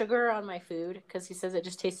putting sugar on my food? Because he says it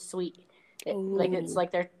just tastes sweet. Like it's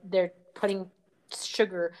like they're putting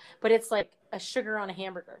sugar, but it's like a sugar on a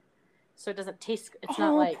hamburger. So it doesn't taste, it's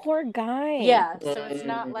not like. Poor guy. Yeah, so it's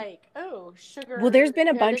not like, oh, sugar. Well, there's been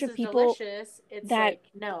a bunch of people it's that like,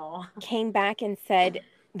 no. came back and said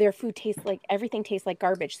their food tastes like, everything tastes like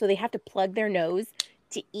garbage. So they have to plug their nose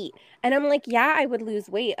to eat. And I'm like, yeah, I would lose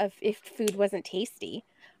weight if food wasn't tasty.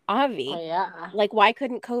 Avi. Oh, yeah. Like, why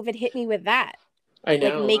couldn't COVID hit me with that? I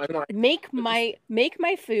know. Like, make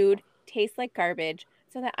my food taste like garbage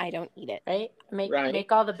so that I don't eat it. Right?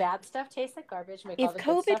 Make all the bad stuff taste like garbage. Make all the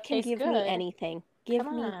COVID good stuff can give good. me anything, give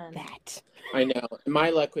me that. I know. My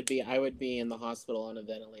luck would be I would be in the hospital on a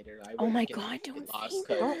ventilator. Oh my God, don't say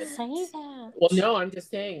that. Well, no, I'm just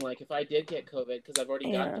saying, like, if I did get COVID, because I've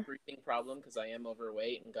already got the breathing problem because I am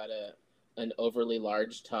overweight and got an overly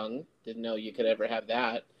large tongue. Didn't know you could ever have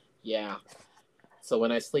that. Yeah. So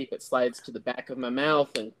when I sleep, it slides to the back of my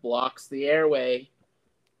mouth and blocks the airway.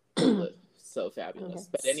 So fabulous.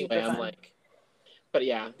 But anyway, I'm like, but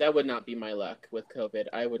yeah, that would not be my luck with COVID.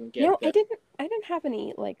 I wouldn't get. No, I didn't have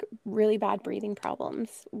any like really bad breathing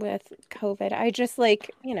problems with COVID. I just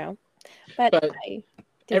like, but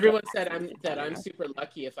everyone said I'm super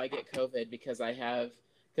lucky if I get COVID because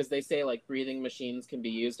they say like breathing machines can be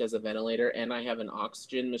used as a ventilator, and I have an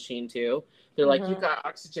oxygen machine too. They're like, you got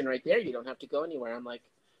oxygen right there. You don't have to go anywhere. I'm like,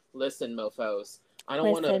 listen, mofos. I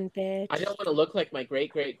don't want to look like my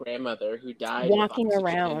great-great-grandmother who died walking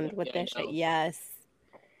around with this shit. Yes.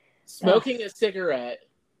 Smoking a cigarette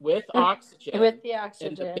with oxygen. With the oxygen.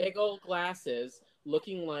 And the big old glasses,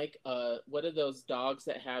 looking like what are those dogs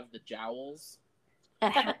that have the jowls?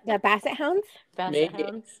 The Basset Hounds?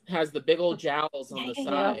 Maybe has the big old jowls on the side.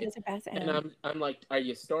 Yeah, those are Basset Hounds. And I'm like, are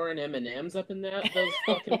you storing M&Ms up in those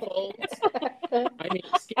fucking folds? I mean,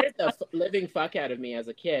 it scared the living fuck out of me as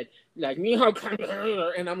a kid. Like,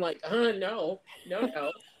 and I'm like, no. Like,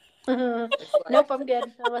 nope, I'm good.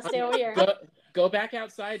 I'm gonna stay over here. Go back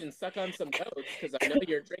outside and suck on some goats because I know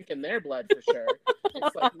you're drinking their blood for sure.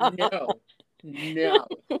 It's like, no.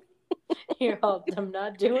 You're all, I'm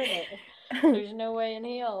not doing it. There's no way in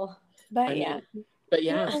hell. But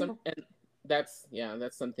that's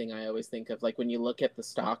something I always think of. Like when you look at the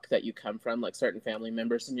stock that you come from, like certain family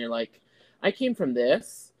members, and you're like, I came from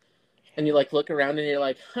this, and you like look around and you're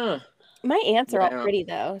like, huh. My aunts are all pretty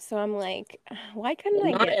though, so I'm like, why couldn't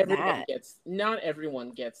I get that? Not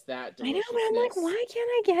everyone gets that. I know, but I'm like, why can't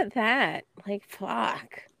I get that? Like,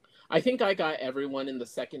 fuck. I think I got everyone in the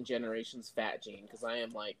second generation's fat gene because I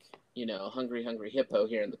am like, hungry hippo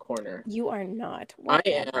here in the corner. You are not.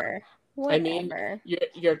 Whatever. I mean,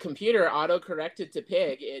 your computer auto-corrected to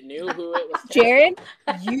pig. It knew who it was. Jared,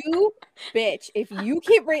 you bitch. If you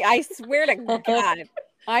keep I swear to God,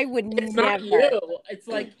 I would it's never. Not you. It's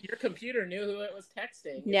like your computer knew who it was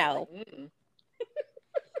texting. No. Like,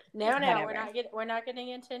 no, we're not getting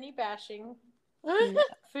into any bashing.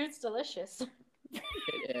 Food's delicious.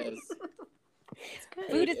 It is. It's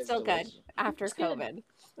good. Food is still delicious. Good after COVID.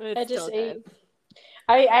 I just ate.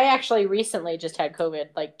 I actually recently just had COVID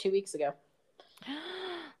like 2 weeks ago.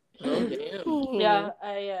 Oh damn! Yeah,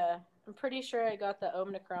 I'm pretty sure I got the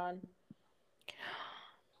Omicron,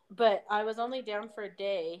 but I was only down for a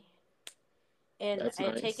day, and That's I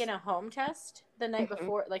had nice. taken a home test the night Mhm.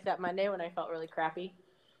 before, like that Monday when I felt really crappy,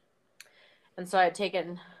 and so I had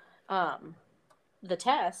taken the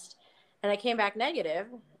test, and I came back negative.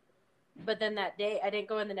 But then that day, I didn't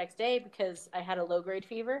go in the next day because I had a low grade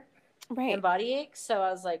fever Right. and body aches. So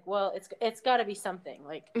I was like, well, it's got to be something.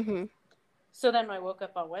 Like, Mm-hmm. so then I woke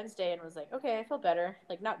up on Wednesday and was like, okay, I feel better.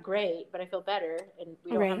 Like, not great, but I feel better. And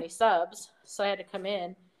we don't have Right. any subs, so I had to come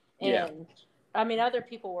in. And Yeah. I mean, other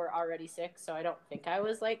people were already sick, so I don't think I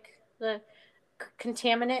was like the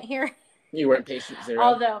contaminant here. You weren't patient 0.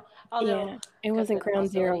 although Yeah, it wasn't ground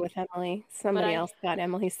zero with Emily. Somebody else got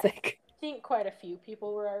Emily sick. I think quite a few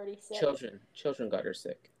people were already sick. Children got her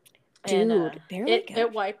sick. Dude, And, they're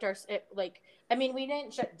it wiped our I mean, we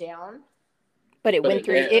didn't shut down, but it But went it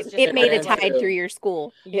through. ran- It made a ran tide through. through your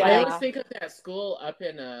school. Yeah. I always think of that school up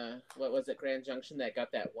in what was it, Grand Junction, that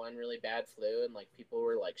got that one really bad flu, and like people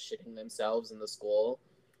were like shitting themselves in the school.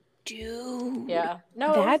 Dude. Yeah.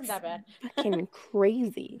 No, it wasn't that bad. Fucking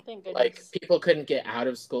crazy. Thank goodness. Like people couldn't get out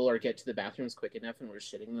of school or get to the bathrooms quick enough and were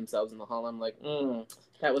shitting themselves in the hall. I'm like,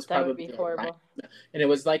 that was probably would be horrible. And it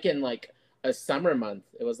was like in like a summer month.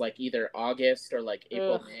 It was like either August or like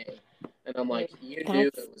April, Ugh. May. And I'm like, you That's- knew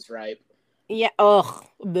it was ripe. Yeah. Ugh.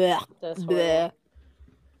 Blech. That's Bleh.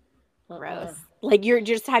 horrible. Gross. Like you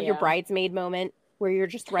just have your Yeah. bridesmaid moment where you're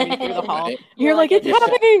just running through the hall. Right? You're like, it's You're shit-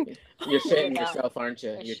 happening. You're shitting Yeah. yourself, aren't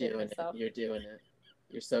you? I You're shit doing myself. it. You're doing it.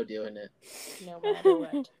 You're so doing it. No matter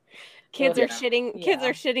what. Kids Yeah. are shitting. Kids Yeah.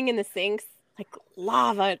 are shitting in the sinks like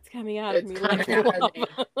lava. It's coming out of It's me. coming like out of me.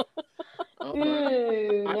 lava. Oh my.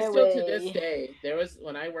 Ooh, I no still way. to this day,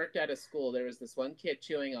 when I worked at a school, there was this one kid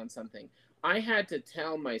chewing on something. I had to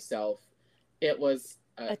tell myself it was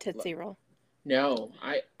A Tootsie Roll. No,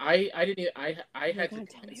 I didn't. I had to God, tell me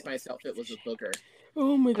convince it was myself it was a booger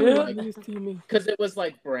Oh my God, you see me. because it was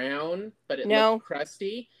like brown, but it No. looked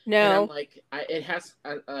crusty. And I'm No. like, it has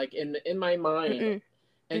like in my mind. Mm-mm.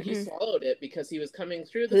 And he Mm-mm. swallowed it because he was coming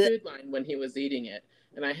through the food line when he was eating it.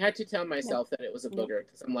 And I had to tell myself that it was a Nope. booger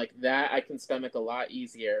because I'm like, that I can stomach a lot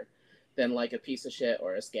easier than like a piece of shit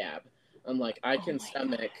or a scab. I'm like, I can my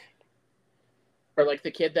stomach. Or like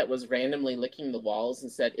the kid that was randomly licking the walls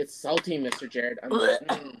and said, "It's salty, Mr. Jared." I'm like,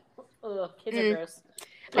 Ugh, kids Mm. are gross.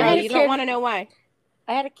 Oh, had a you don't kid- want to know why.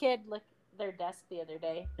 I had a kid lick their desk the other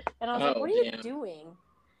day, and I was like, Oh, "What are you damn. doing?"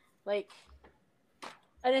 Like,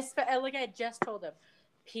 and like I just told him,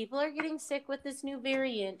 people are getting sick with this new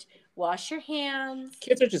variant. Wash your hands.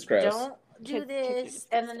 Kids are just gross. Don't do Kids are this.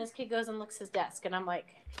 And then this kid goes and licks his desk, and I'm like,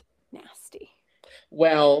 Nasty.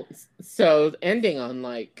 Well, so ending on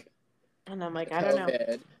like I don't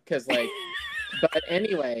know. because like, but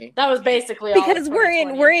anyway, That was basically all Because of we're in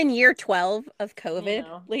 2020. year 12 of COVID, You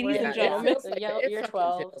know, ladies we're- and yeah, gentlemen. it feels like Yeah, it year fucking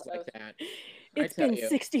 12 feels like that. It's I tell been you.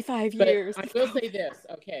 65 But years. I will say this,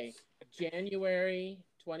 okay? January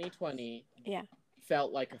 2020 Yeah.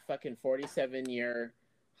 felt like a fucking 47-year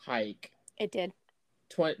hike. It did.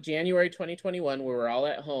 January 2021, we were all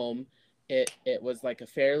at home. It was like a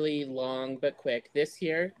fairly long but quick. This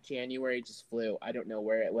year, January just flew. I don't know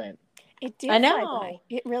where it went. It did. I fly know. by.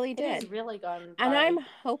 It really It did. has really gone And by. I'm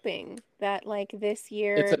hoping that like this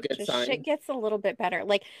year It's a good just sign. shit gets a little bit better.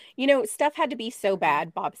 Like, you know, stuff had to be so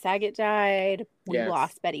bad. Bob Saget died. We Yes.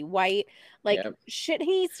 lost Betty White. Like Yep. shit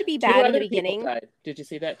needs to be 2 bad in other the beginning. people died. Did you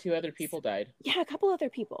see that? 2 other people died. Yeah, a couple other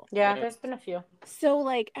people. Yeah, Yeah. there's been a few. So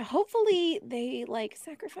like hopefully they like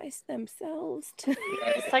sacrifice themselves to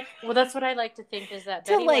It's like, well, that's what I like to think is that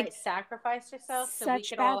To, Betty like, White sacrificed herself so we such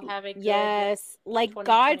could bad all have a good. yes, like God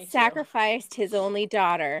 2022. sacrificed his only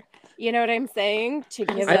daughter. You know what I'm saying? To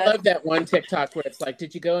give I us love that one TikTok where it's like,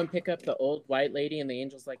 did you go and pick up the old white lady? And the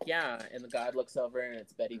angel's like, yeah. And the God looks over and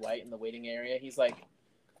it's Betty White in the waiting area. He's like,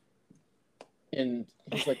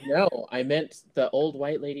 no, I meant the old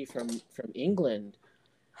white lady from England.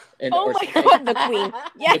 And Oh or my something. God, the queen.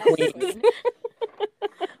 Yes. queen.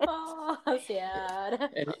 Oh, sad.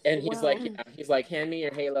 And he's Wow. like, yeah. He's like, hand me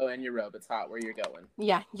your halo and your robe. It's hot where you're going.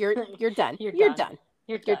 Yeah, you're done. You're You're done. done.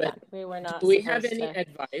 You're You're done. done. We were not. Do we have supposed any to-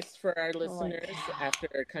 advice for our my listeners God.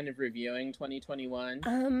 after kind of reviewing 2021?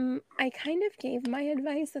 I kind of gave my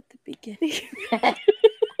advice at the beginning.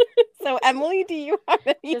 So Emily, do you have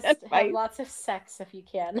any Just have advice? lots of sex if you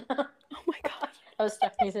can. Oh my God. That was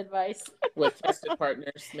Stephanie's advice. With tested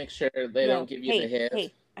partners, make sure they No. don't give you hey, the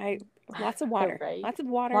hit. Hey, lots of water. Right. Lots of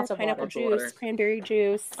water, Lots of pineapple water. juice, Water. cranberry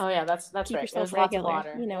juice. Oh yeah, that's Keep right. It yourself was lots of regular.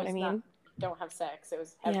 water. You know It what I was not, mean? don't have sex. It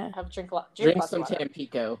was have, Yeah. drink Drink lots some of water.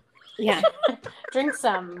 Tampico. Yeah. Drink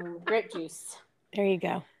some grape juice. There you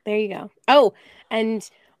go. There you go. Oh, and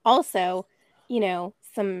also,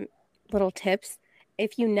 some little tips.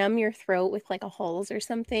 If you numb your throat with like a Halls or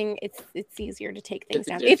something, it's easier to take things It's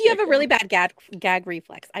down. If you have a difficult. really bad gag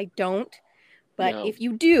reflex, I don't, but No. if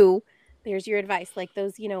you do, there's your advice, like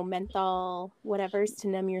those menthol whatevers to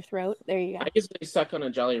numb your throat. There you go. I usually suck on a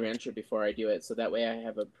Jolly Rancher before I do it, so that way I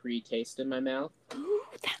have a pre-taste in my mouth. Ooh,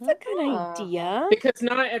 that's a good idea. Because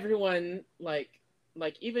not everyone like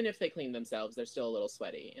even if they clean themselves, they're still a little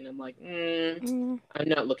sweaty, and I'm like, I'm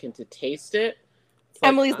not looking to taste it. It's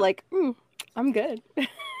Emily's like, I'm good.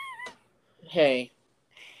 Hey,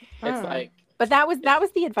 it's like. But that was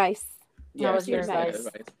the advice. Yeah, that was your advice.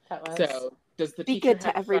 That was. So does the Be teacher good to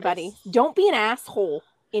have everybody. advice? Don't be an asshole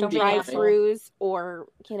in Don't be an drive-throughs or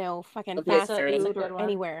fucking Okay, fast sorry. food That's a good or one.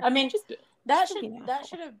 anywhere. I mean, just that don't be an should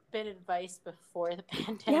asshole. have been advice before the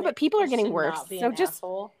pandemic. Yeah, but people are getting should worse, not be so an just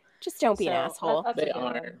asshole. don't be an So, asshole. that's a They good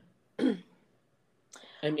are. one.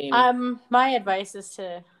 I mean, My advice is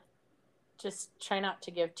to just try not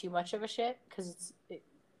to give too much of a shit because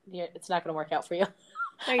it's not going to work out for you.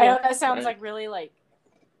 There I you know go. that sounds Right. like really like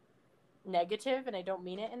negative, and I don't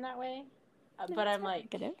mean it in that way. No, But it's I'm not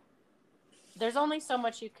like, negative. there's only so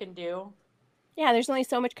much you can do. Yeah, there's only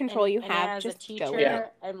so much control you and have. as Just a teacher, go with Yeah.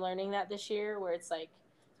 it. I'm learning that this year, where it's like,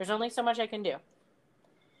 there's only so much I can do,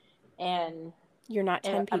 and You're not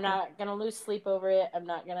 10 people. I'm not gonna lose sleep over it. I'm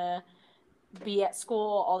not gonna be at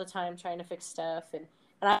school all the time trying to fix stuff, and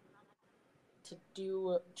I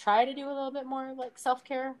try to do a little bit more like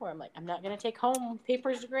self-care, where I'm like, I'm not gonna take home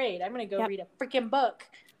papers to grade. I'm gonna go read a freaking book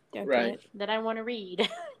Don't Right. do it. that I want to read.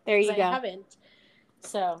 There you 'Cause go. I haven't.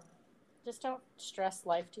 So just don't stress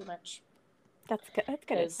life too much. That's good. That's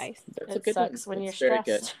good 'Cause advice. That's a It good one. sucks when That's you're very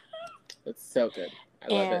stressed. good. That's so good. I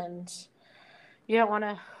love it. And you don't want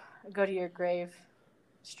to go to your grave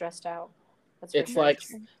stressed out. That's for It's sure.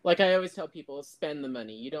 like I always tell people, spend the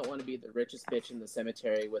money. You don't want to be the richest bitch in the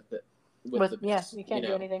cemetery with the Yeah, you can't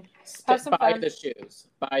do anything. Have Have some buy fun. the shoes.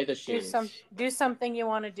 Buy the shoes. Do something you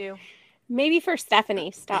want to do. Maybe for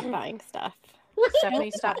Stephanie, stop buying stuff.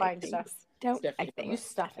 Stephanie, Don't stop buy buying things. stuff. Don't Stephanie, buy come things, on.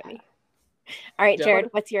 Stop Stephanie. All right, Don't-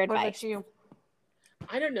 Jared, what's your What advice? about you?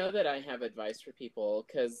 I don't know that I have advice for people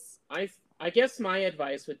because I guess my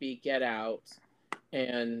advice would be get out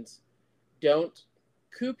and don't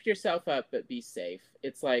coop yourself up, but be safe.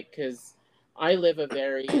 It's like, because I live a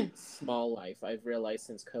very small life. I've realized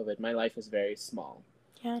since COVID, my life is very small.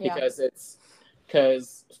 Yeah.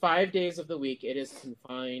 Because 5 days of the week it is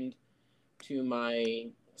confined to my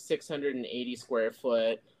 680 square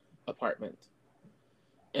foot apartment.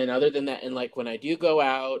 And other than that, and like when I do go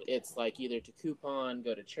out, it's like either to coupon,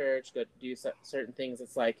 go to church, go to do certain things.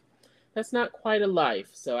 It's like, that's not quite a life.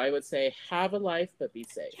 So I would say have a life, but be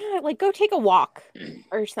safe. Yeah, like go take a walk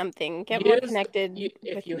or something. Get more connected If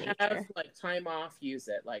with you nature. have like time off, use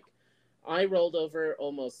it. Like I rolled over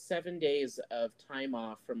almost 7 days of time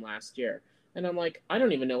off from last year. And I'm like, I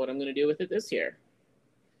don't even know what I'm going to do with it this year.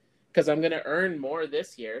 Because I'm going to earn more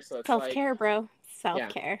this year. So it's self-care, bro.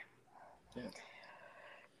 Self-care.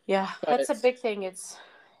 Yeah, But that's a big thing. It's,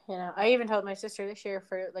 I even told my sister this year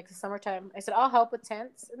for like the summertime, I said, I'll help with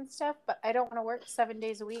tents and stuff, but I don't want to work 7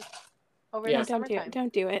 days a week over the Don't do summertime. it.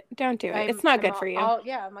 Don't do it. Don't do it. It's not good for you.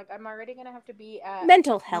 I'm like, I'm already going to have to be at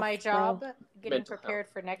Mental health, my job, bro. getting Mental prepared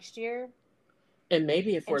for next year. And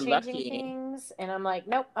maybe if we're and changing lucky. things, and I'm like,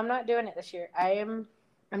 nope, I'm not doing it this year. I'm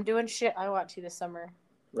doing shit I want to this summer.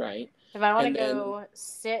 Right. If I want to And then- go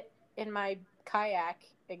sit in my kayak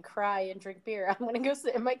and cry and drink beer, I'm going to go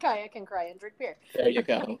sit in my kayak and cry and drink beer. There you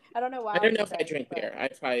go. I don't know why. I don't know would if do I drink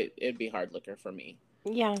that, beer. It'd be hard liquor for me.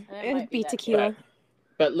 Yeah, it it might would be be that tequila.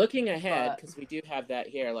 But looking ahead, But- because we do have that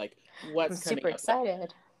here, like I'm what's coming super up.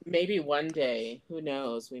 excited. Maybe one day, who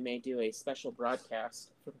knows, we may do a special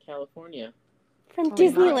broadcast from California. From We might.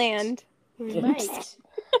 Disneyland. We might.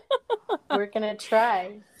 We're going to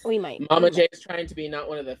try. We might. Mama Jay's trying to be not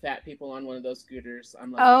one of the fat people on one of those scooters.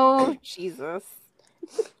 I'm like, Oh, Jesus.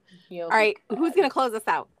 You'll All be right, who's glad. going to close us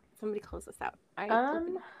out? Somebody close us out.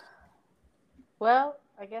 Well,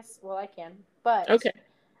 I guess, I can. But, okay.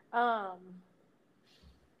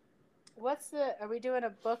 are we doing a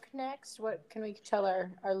book next? What can we tell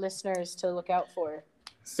our listeners to look out for?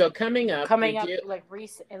 So coming up, Like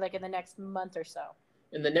recent, like in the next month or so.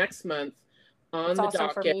 in the next month on It's the also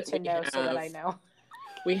docket, for me to know so that I know.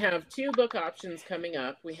 We have 2 book options coming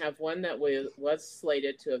up. We have one that was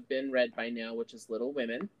slated to have been read by now, which is Little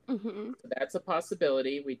Women. Mm-hmm. So that's a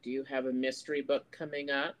possibility. We do have a mystery book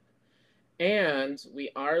coming up. And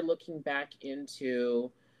we are looking back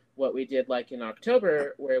into what we did like in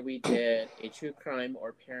October, where we did a true crime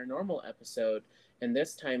or paranormal episode. And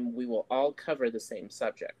this time we will all cover the same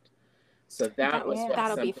subject. So that was what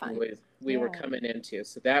That'll be something fun. we were coming into.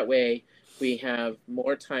 So that way we have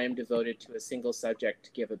more time devoted to a single subject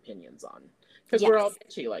to give opinions on. Because we're all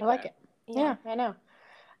bitchy like that. I like it. Yeah, I know.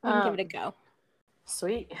 We can give it a go.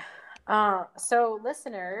 Sweet. So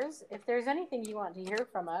listeners, if there's anything you want to hear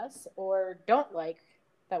from us or don't like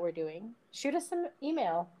that we're doing, shoot us an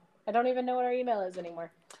email. I don't even know what our email is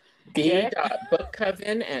anymore.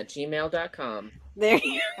 b.bookcoven@gmail.com. There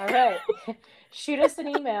you go. All right. Shoot us an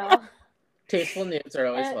email. Tasteful nudes are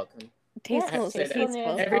always welcome. Tasteful nudes.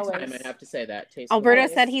 Every time I have to say that. Tasteful Alberto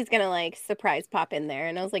nudes. said he's going to like surprise pop in there.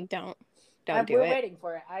 And I was like, don't do it. We're waiting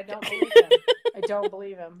for it. I don't believe him. I don't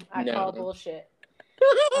believe him. I call bullshit.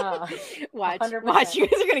 Watch, you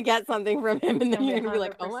guys are going to get something from him. And then you're going to be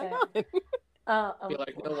like, oh my God. Be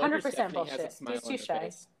like, no 100% bullshit. He's too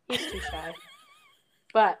shy. He's too shy.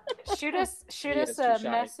 But shoot us a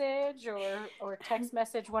message or text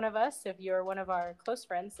message one of us if you're one of our close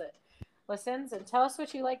friends that listens, and tell us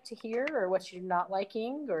what you like to hear or what you're not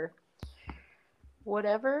liking or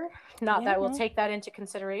whatever. Not that we'll take that into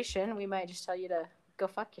consideration. We might just tell you to go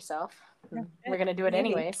fuck yourself. We're gonna do it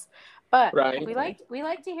anyways. But we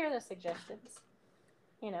like to hear the suggestions.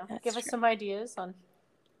 You know, give us some ideas on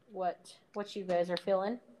what you guys are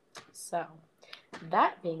feeling. So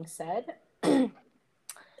that being said, I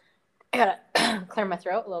gotta clear my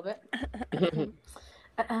throat a little bit.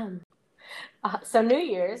 So New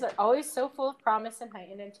Year's are always so full of promise and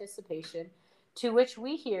heightened anticipation, to which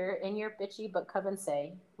we here in your bitchy book coven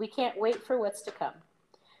say, we can't wait for what's to come.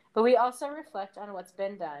 But we also reflect on what's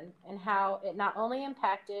been done and how it not only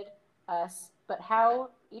impacted us, but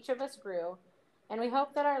how each of us grew. And we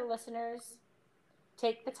hope that our listeners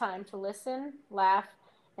take the time to listen, laugh,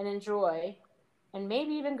 and enjoy, and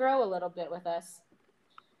maybe even grow a little bit with us,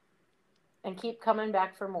 and keep coming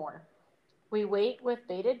back for more. We wait with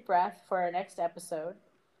bated breath for our next episode.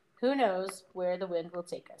 Who knows where the wind will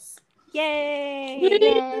take us? Yay!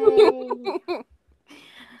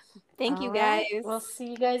 Thank you, guys. We'll see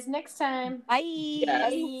you guys next time. Bye.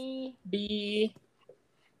 Yes. Bye.